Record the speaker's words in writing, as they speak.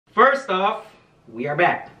First off, we are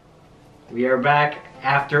back. We are back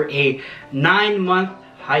after a 9-month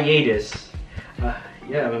hiatus.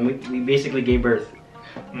 Yeah, I mean, we basically gave birth.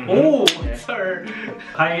 Mm-hmm. Oh, it's our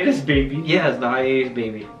hiatus baby. Yeah, it's the hiatus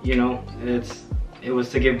baby. You know, it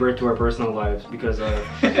was to give birth to our personal lives because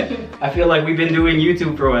I feel like we've been doing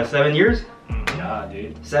YouTube for what, 7 years? Yeah,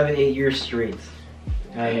 dude. 7, 8 years straight.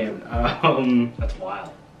 And that's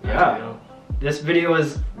wild. Yeah. You know, this video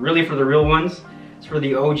is really for the real ones. It's for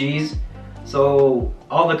the OGs. So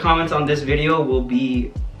all the comments on this video will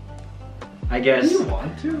be, I guess. Do you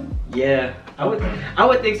want to? Yeah, I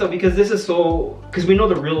would think so, because this is because we know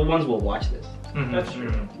the real ones will watch this. Mm-hmm. That's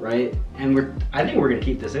true, right? And I think we're gonna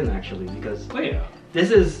keep this in actually, because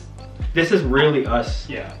this is really us.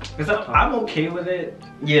 Yeah, because I'm okay with it.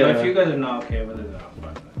 Yeah. But if you guys are not okay with it, then I'm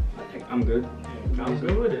fine. I think I'm good. Yeah, I'm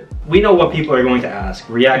good with it. We know what people are going to ask.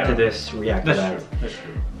 React to this. React to that. That's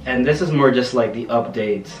true. And this is more just like the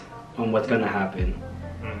update on what's gonna happen.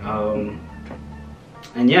 Mm-hmm.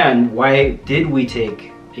 And yeah, and why did we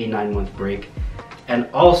take a 9-month break? And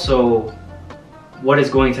also, what is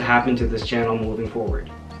going to happen to this channel moving forward?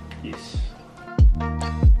 Yes.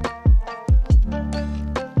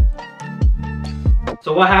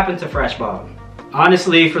 So what happened to Fresh Baon?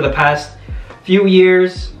 Honestly, for the past few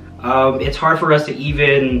years, it's hard for us to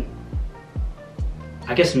even,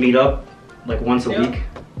 I guess, meet up like once a week.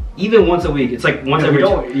 Even once a week, it's like once every.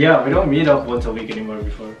 We don't meet up once a week anymore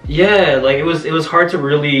before. Yeah, like it was hard to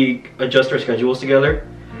really adjust our schedules together,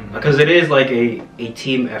 because it is like a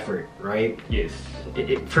team effort, right? Yes.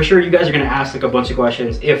 For sure, you guys are gonna ask like a bunch of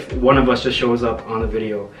questions if one of us just shows up on the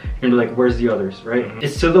video. You're gonna be like, "Where's the others?" Right?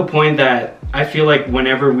 It's to the point that I feel like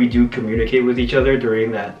whenever we do communicate with each other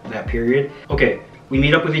during that period, okay, we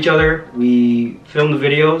meet up with each other, we film the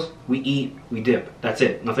videos, we eat, we dip. That's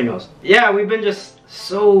it, nothing else. Yeah, we've been just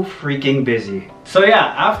so freaking busy. So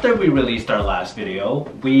yeah, after we released our last video,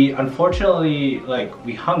 we unfortunately,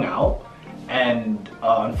 we hung out, and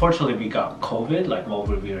unfortunately we got COVID, while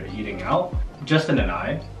we were eating out. Justin and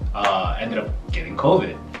I ended up getting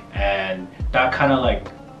COVID, and that kind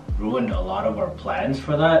of ruined a lot of our plans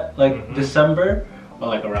for that December,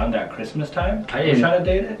 or around that Christmas time. I didn't trying to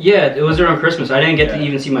date it. Yeah, it was around Christmas. I didn't get to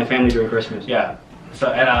even see my family during Christmas. Yeah. So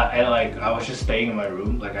and I was just staying in my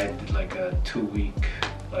room. I did a 2-week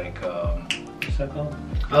what's that called?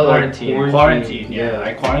 Oh, quarantine. Yeah,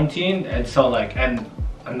 I quarantined, and so and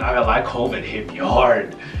I'm not gonna lie, COVID hit me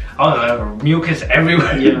hard. I was mucus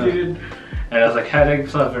everywhere, dude. And I was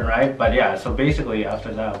headaches left and right. But yeah, so basically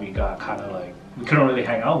after that we got kind of we couldn't really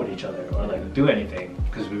hang out with each other or do anything,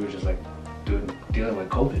 because we were just dealing with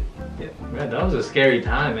COVID. Yeah, man, that was a scary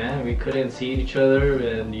time, man. We couldn't see each other,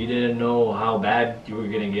 and you didn't know how bad you were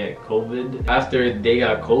gonna get COVID. After they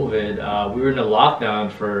got COVID, we were in a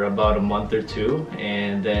lockdown for about a month or two,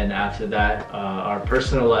 and then after that, our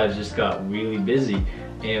personal lives just got really busy,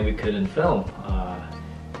 and we couldn't film.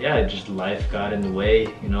 Yeah, just life got in the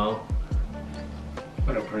way, you know.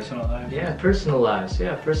 What a personal life. Yeah, personal lives.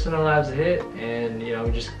 Yeah, personal lives hit, and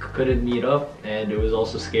we just couldn't meet up, and it was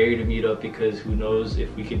also scary to meet up because who knows if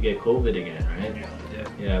we could get COVID again, right?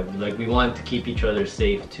 Yeah, we wanted to keep each other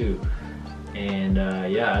safe too, and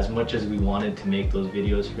yeah, as much as we wanted to make those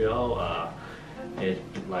videos for y'all,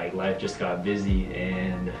 life just got busy,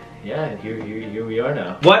 and yeah, here we are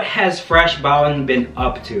now. What has Fresh Baon been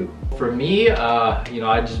up to? For me,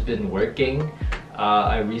 I just been working.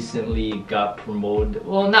 I recently got promoted,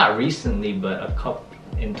 well, not recently, but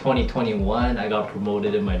in 2021 I got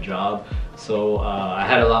promoted in my job, so I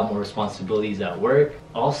had a lot more responsibilities at work.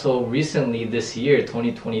 Also recently this year,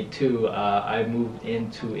 2022, I moved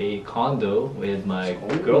into a condo with my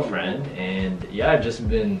girlfriend, and yeah, I've just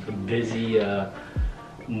been busy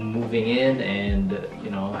moving in and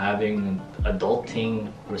having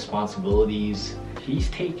adulting responsibilities.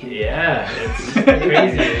 He's taking it. Yeah, it's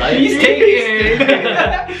crazy. He's taking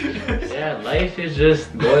it. Yeah, life is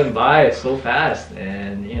just going by so fast,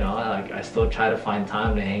 and I still try to find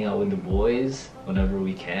time to hang out with the boys whenever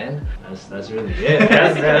we can. That's really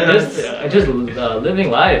it. Just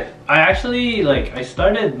living life. I actually I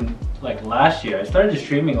started last year. I started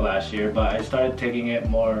streaming last year, but I started taking it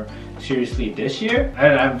more seriously this year,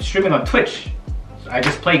 and I'm streaming on Twitch. I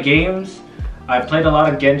just play games. I played a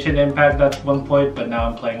lot of Genshin Impact at one point, but now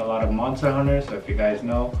I'm playing a lot of Monster Hunter, so if you guys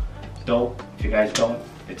know, dope. If you guys don't,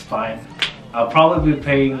 it's fine. I'll probably be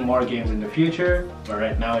playing more games in the future, but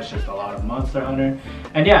right now it's just a lot of Monster Hunter.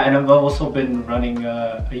 And yeah, and I've also been running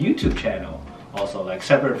a YouTube channel also, like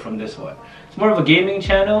separate from this one. It's more of a gaming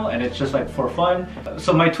channel and it's just like for fun.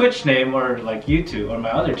 So my Twitch name or like YouTube or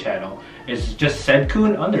my other channel is just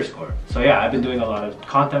sedkun_. So yeah, I've been doing a lot of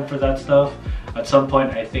content for that stuff. At some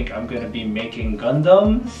point I think I'm gonna be making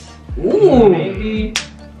Gundams. Ooh. Maybe.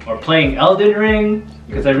 Or playing Elden Ring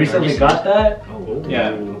because I recently got that. Oh.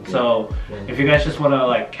 Yeah. So if you guys just wanna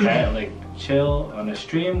like chill on a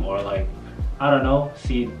stream or like, I don't know,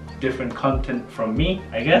 see different content from me,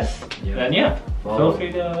 I guess, then yeah, feel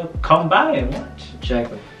free to come by and watch. Check.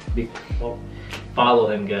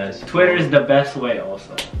 Follow him, guys. Twitter is the best way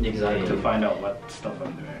also Exactly. to find out what stuff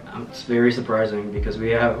I'm doing. It's very surprising because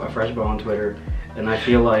we have a fresh Baon on Twitter, and I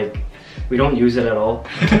feel like we don't use it at all.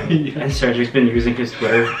 And Cedric's been using his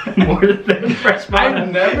Twitter more than fresh Baon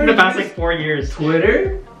I've never in the past used like 4 years.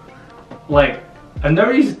 Twitter, like I've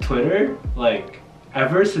never used Twitter like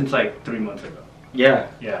ever since like 3 months ago. Yeah.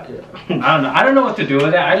 I don't know what to do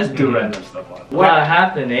with it. I just do random stuff on it. What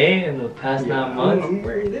happened, in the past 9 months? I'm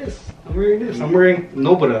wearing this. I'm wearing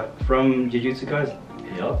Nobara from Jujutsu Kaisen.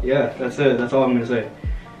 Yup. Yeah, that's it. That's all I'm gonna say.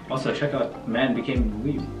 Also, check out Man Became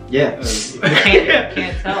Weeb. Yeah.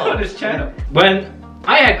 Can't tell on his channel. When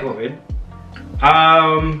I had COVID,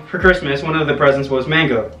 for Christmas, one of the presents was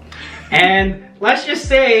manga. And let's just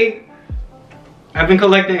say, I've been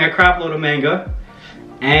collecting a crap load of manga.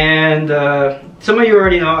 And some of you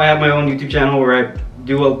already know I have my own YouTube channel where I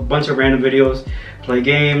do a bunch of random videos, play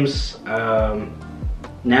games,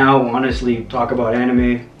 now honestly talk about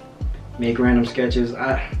anime, make random sketches.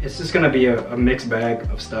 It's just gonna be a mixed bag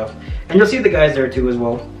of stuff. And you'll see the guys there too as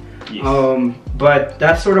well. Yes. But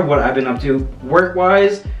that's sort of what I've been up to.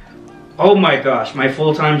 Work-wise, oh my gosh, my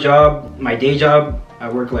full-time job, my day job, I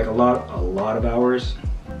work like a lot of hours.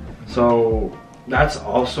 So that's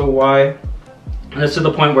also why. And it's to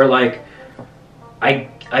the point where like, I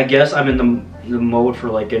guess I'm in the mode for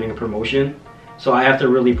like getting a promotion. So I have to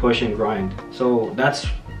really push and grind. So that's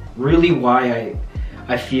really why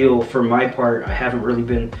I feel for my part, I haven't really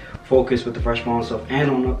been focused with the Fresh Baon stuff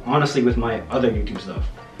and honestly with my other YouTube stuff.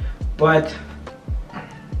 But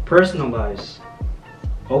personal lives,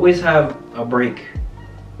 always have a break.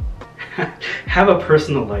 Have a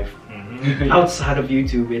personal life outside of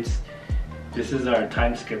YouTube. This is our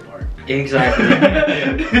time skip arc. Exactly.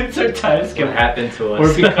 It's our time skip. What happened to us?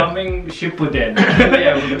 We're becoming Shippuden.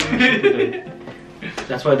 Yeah, we're becoming Shippuden.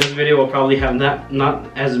 That's why this video will probably have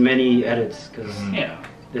not as many edits because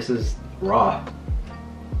this is raw.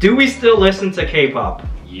 Do we still listen to K-pop?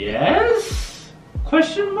 Yes?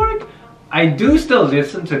 Question mark? I do still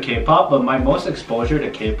listen to K-pop, but my most exposure to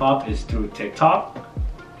K-pop is through TikTok.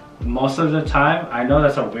 Most of the time, I know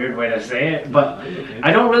that's a weird way to say it, but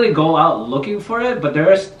I don't really go out looking for it, but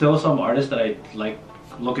there are still some artists that I like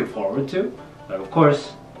looking forward to. Like of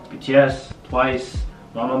course, BTS, Twice,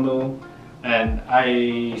 Mamamoo, and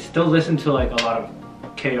I still listen to like a lot of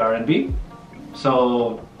K-R&B.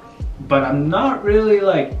 So, but I'm not really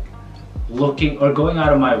like looking or going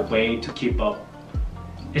out of my way to keep up.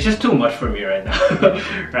 It's just too much for me right now,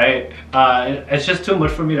 right? It's just too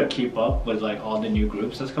much for me to keep up with like all the new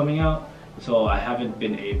groups that's coming out. So I haven't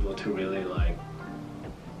been able to really like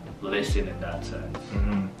listen in that sense.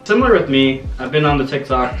 Similar with me, I've been on the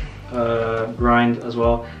TikTok grind as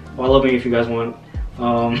well. Follow me if you guys want.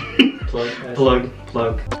 Plug.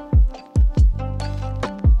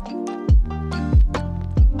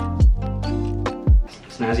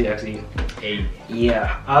 Snazzy XE. Hey.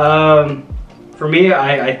 Yeah. For me,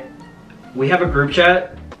 we have a group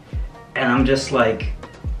chat, and I'm just like,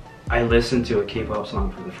 I listened to a K-pop song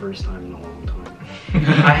for the first time in a long time.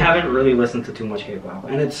 I haven't really listened to too much K-pop,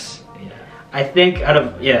 and it's, I think out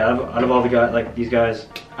of all the guys, like these guys,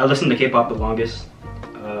 I listened to K-pop the longest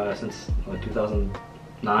since like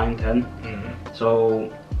 2009, 10. So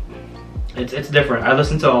it's different. I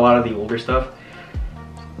listen to a lot of the older stuff,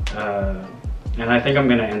 and I think I'm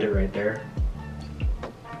gonna end it right there.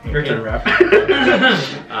 Your turn, Rap.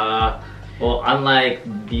 Well, unlike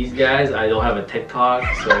these guys, I don't have a TikTok,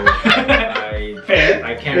 so I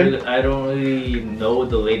don't really know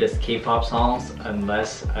the latest K-pop songs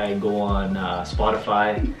unless I go on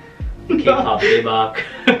Spotify, K-pop Bebop.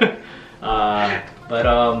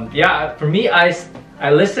 Yeah, for me, I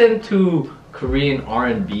listen to Korean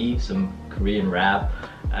R&B, some Korean rap.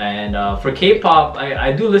 And for K-pop,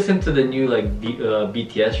 I do listen to the new like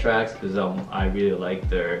BTS tracks because I really like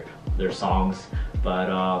their songs.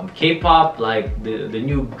 But K-pop, like the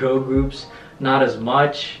new girl groups, not as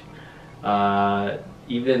much.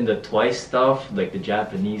 Even the Twice stuff, like the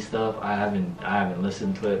Japanese stuff, I haven't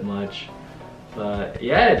listened to it much. But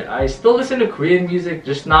yeah, I still listen to Korean music,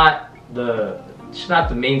 just not the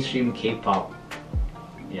mainstream K-pop.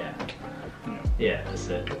 Yeah. Yeah, that's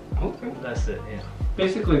it. Okay. That's it. Yeah.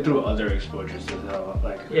 Basically through other exposures is how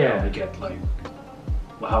how we get like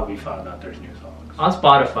how we found out there's new songs. On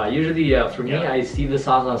Spotify, usually for me, Yeah. I see the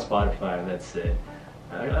songs on Spotify. That's it.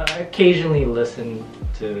 I occasionally listen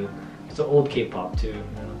to old K-pop too. You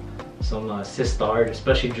know? Some Sistar,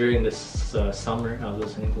 especially during this summer. I was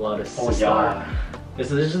listening to a lot of Sistar.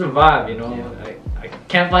 This is just a vibe, you know. Yeah. I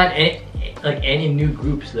can't find any new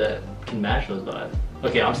groups that can match those vibes.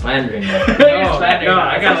 Okay, I'm slandering now. No,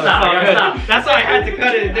 I gotta stop. That's why I had to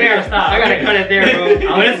cut it there. I gotta cut it there,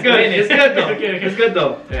 bro. But it's good. It's good though. It's good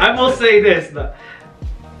though. I will say this: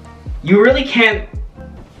 you really can't,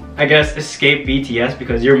 I guess, escape BTS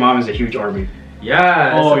because your mom is a huge ARMY.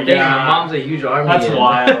 Yeah. Oh, the thing. yeah. My mom's a huge ARMY. That's and,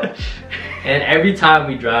 wild. And every time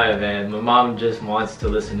we drive, man, my mom just wants to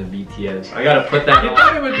listen to BTS. I gotta put that You on.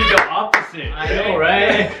 thought it would be the opposite. I know,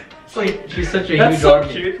 right? It's like she's such a That's huge so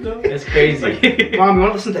ARMY. cute though. It's crazy. Mom, you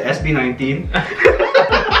want to listen to SB19?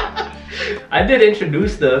 I did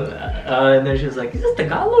introduce them, and then she was like, "Is this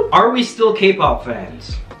Tagalog?" Are we still K-pop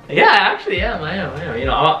fans? Yeah, actually, I am. You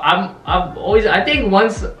know, I've always. I think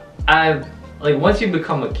once you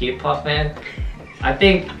become a K-pop fan, I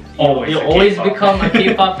think you'll always become a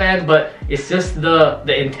K-pop fan. But it's just the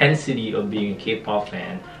intensity of being a K-pop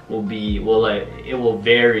fan it will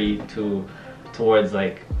vary towards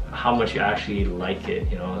like how much you actually like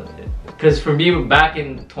it. You know, because for me back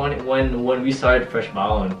in when we started Fresh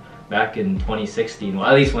Baon back in 2016, well,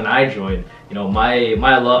 at least when I joined, you know, my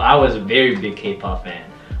love, I was a very big K-pop fan.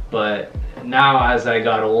 But now as I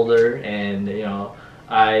got older and, you know,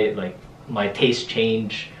 my taste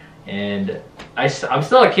changed and I'm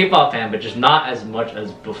still a K-pop fan, but just not as much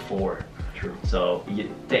as before. True. So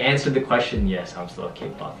to answer the question, yes, I'm still a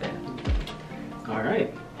K-pop fan. All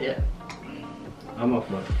right. Yeah. I'm a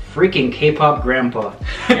freaking K-pop grandpa.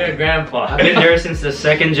 You're a grandpa. I've been there since the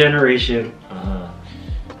second generation.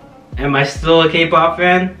 Am I still a K-pop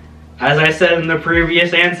fan? As I said in the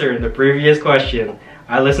previous answer, in the previous question,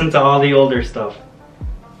 I listen to all the older stuff.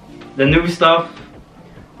 The new stuff,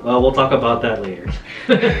 well, we'll talk about that later.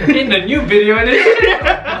 In the new video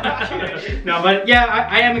No, but yeah,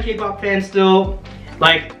 I am a K-pop fan still.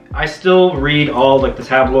 Like, I still read all like the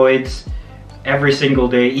tabloids every single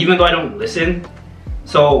day, even though I don't listen.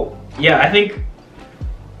 So yeah, I think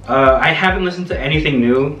I haven't listened to anything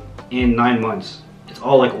new in 9 months. It's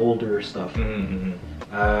all like older stuff.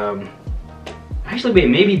 Actually, wait,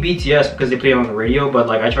 maybe BTS because they play it on the radio, but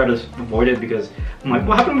like I try to avoid it because I'm like,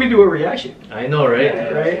 well, how can we do a reaction? I know, right? Yeah,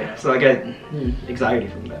 right? So I get anxiety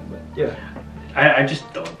from that, but yeah. I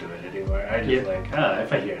just don't do it anymore. I just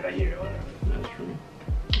if I hear it, whatever. That's true.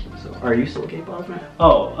 So, are you still a K-pop fan?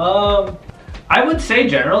 Oh, I would say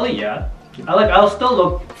generally, yeah. I'll still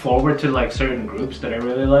look forward to like certain groups that I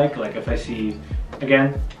really like. Like if I see,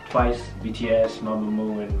 again, Twice, BTS,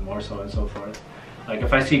 Mamamoo, and more so and so forth. Like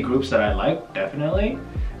if I see groups that I like, definitely.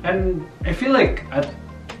 And I feel like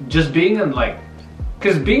just being in like,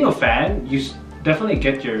 because being a fan, you definitely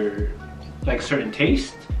get your like certain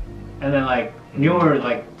taste, and then like newer,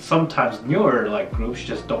 like sometimes newer like groups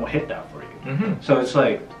just don't hit that for you. So it's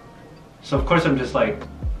like, so of course I'm just like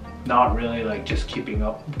not really like just keeping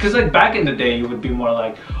up, because like back in the day you would be more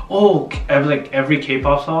like, oh, every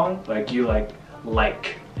K-pop song like you like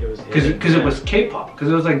because it was K-pop, because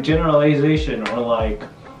it was like generalization or like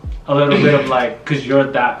a little bit of like because you're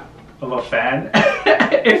that of a fan.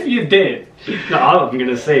 If you did, no, all I'm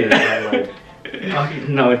gonna say is that, like, okay,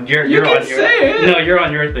 no, you're on your no, you're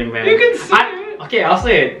on your thing, man. You can say it. Okay, I'll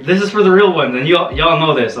say it. This is for the real ones, and y'all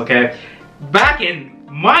know this, okay? Back in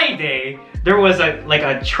my day, there was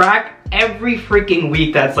a track every freaking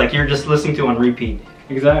week that's like you're just listening to on repeat.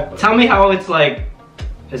 Exactly. Tell me how it's like.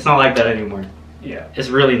 It's not like that anymore. Yeah. It's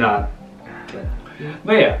really not.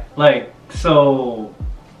 But yeah, like so,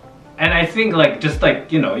 and I think like just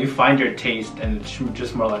like, you know, you find your taste and it's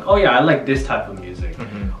just more like, oh yeah, I like this type of music,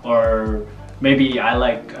 or maybe I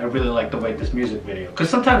really like the way this music video, because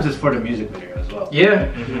sometimes it's for the music video as well. Yeah.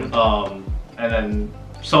 Right? And then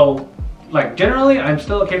so like generally I'm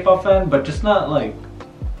still a K-pop fan, but just not like,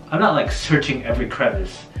 I'm not like searching every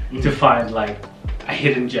crevice to find like a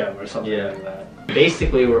hidden gem or something like that.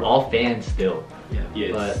 Basically, we're all fans still. Yeah.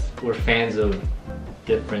 Yes. But we're fans of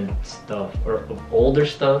different stuff, or of older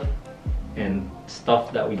stuff and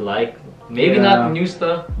stuff that we like. Maybe not the new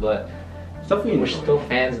stuff, but stuff we're still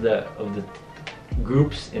fans of the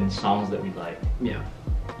groups and songs that we like. Yeah.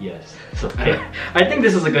 Yes. So okay. I think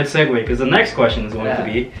this is a good segue, because the next question is going to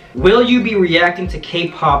be, will you be reacting to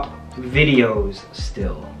K-pop videos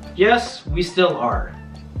still? Yes, we still are.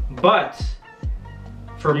 But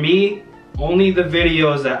for me, only the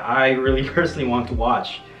videos that I really personally want to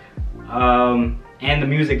watch. and the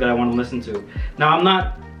music that I want to listen to. Now I'm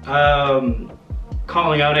not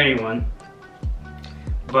calling out anyone,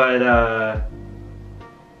 but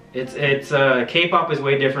it's K-pop is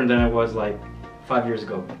way different than it was like 5 years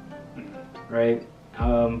ago, right?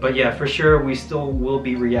 But yeah, for sure we still will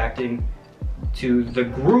be reacting to the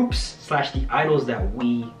groups / the idols that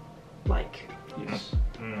we like. Yes.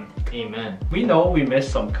 Amen. We know we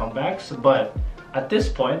missed some comebacks, but at this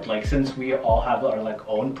point, like since we all have our like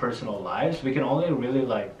own personal lives, we can only really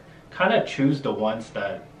like kind of choose the ones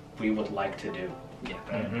that we would like to do.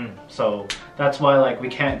 Yeah. So that's why like we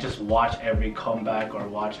can't just watch every comeback or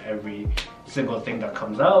watch every single thing that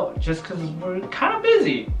comes out, just because we're kind of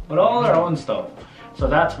busy with all our own stuff. So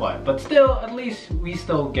that's why. But still, at least we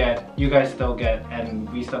still get, you guys still get, and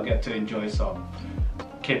we still get to enjoy some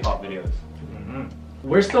K-pop videos.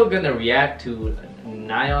 We're still gonna react to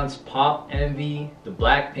Nayeon's Pop MV, the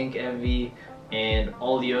Blackpink MV, and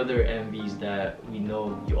all the other MVs that we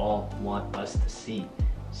know you all want us to see.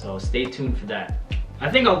 So stay tuned for that. I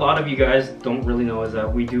think a lot of you guys don't really know is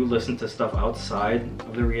that we do listen to stuff outside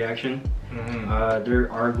of the reaction. There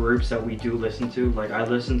are groups that we do listen to. Like I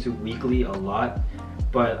listen to Weekly a lot,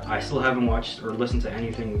 but I still haven't watched or listened to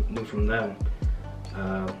anything new from them.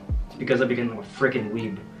 It's because I became a freaking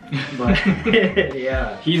weeb. But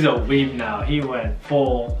yeah. He's a weeb now. He went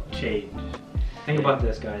full change. Think about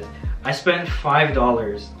this, guys. I spent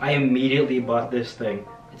 $5. I immediately bought this thing.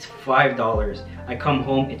 It's $5. I come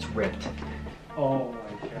home, it's ripped. Oh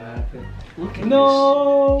my god. Look at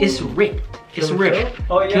No. this. It's ripped. It's Kill, ripped. kill?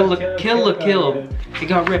 Oh, yeah, Kill. It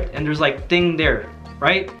got ripped, and there's like thing there,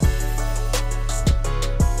 right?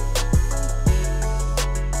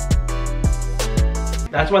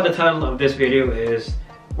 That's why the title of this video is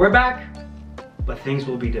 "We're back, but things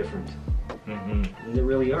will be different." And they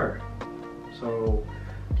really are. So,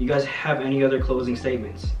 do you guys have any other closing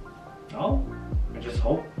statements? No, I just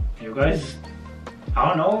hope you guys, I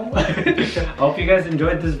don't know, hope you guys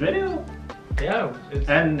enjoyed this video. Yeah,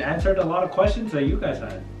 And answered a lot of questions that you guys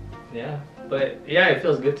had. yeah, but yeah, it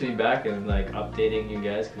feels good to be back and like updating you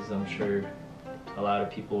guys because I'm sure a lot of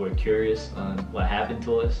people were curious on what happened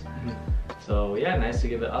to us. So yeah, nice to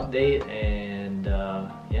give an update, and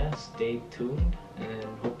yeah, stay tuned and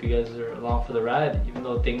hope you guys are along for the ride, even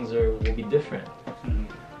though things will be different.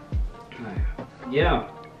 Yeah,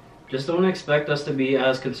 just don't expect us to be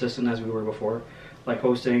as consistent as we were before, like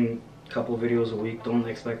posting a couple videos a week. Don't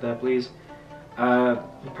expect that, please.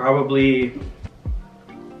 Probably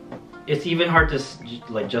it's even hard to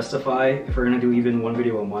like justify if we're gonna do even one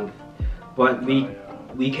video a month, but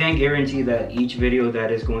we can guarantee that each video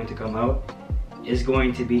that is going to come out is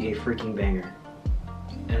going to be a freaking banger,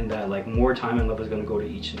 and that like more time and love is going to go to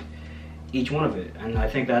each one of it. And I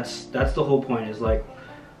think that's the whole point, is like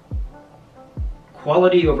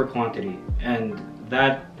quality over quantity, and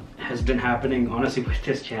that has been happening honestly with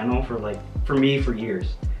this channel for me for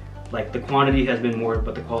years. Like the quantity has been more,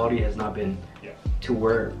 but the quality has not been to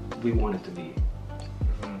where we want it to be.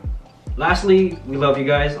 Lastly, we love you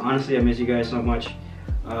guys. Honestly, I miss you guys so much.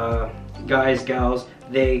 Guys, gals,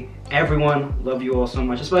 they, everyone, love you all so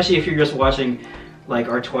much, especially if you're just watching like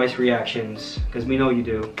our Twice reactions, because we know you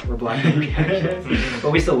do. We're Blackpink reactions,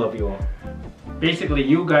 but we still love you all. Basically,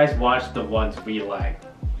 you guys watch the ones we like,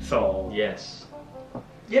 so Yes.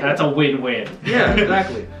 Yeah, that's a win-win. Yeah,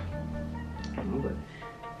 exactly. But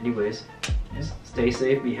anyways, stay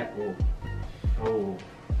safe, be happy. Oh,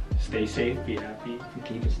 Stay safe, be happy.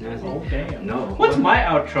 keep it snazzy. Oh damn. No. What's my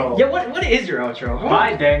outro? Yeah, what is your outro?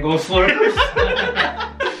 Bye, dango slurpers.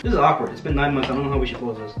 This is awkward. It's been 9 months. I don't know how we should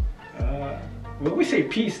close this. Will we say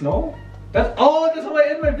peace? No. That's how I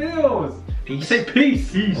end my videos. Peace. Say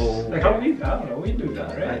peace. Peace. Oh. Like how we? I don't know. We do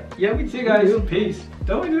that, right? Yeah, we See you guys. do. Peace.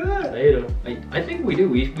 Don't we do that? Later. I think we do.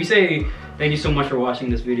 We say thank you so much for watching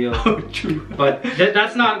this video. Oh, true. But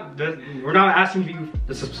that's not. We're not asking you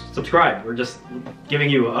to subscribe. We're just giving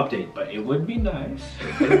you an update. But it would be nice.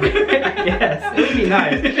 Yes, it would be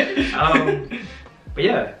nice. But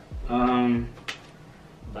yeah.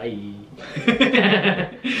 Bye.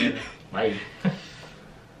 Bye.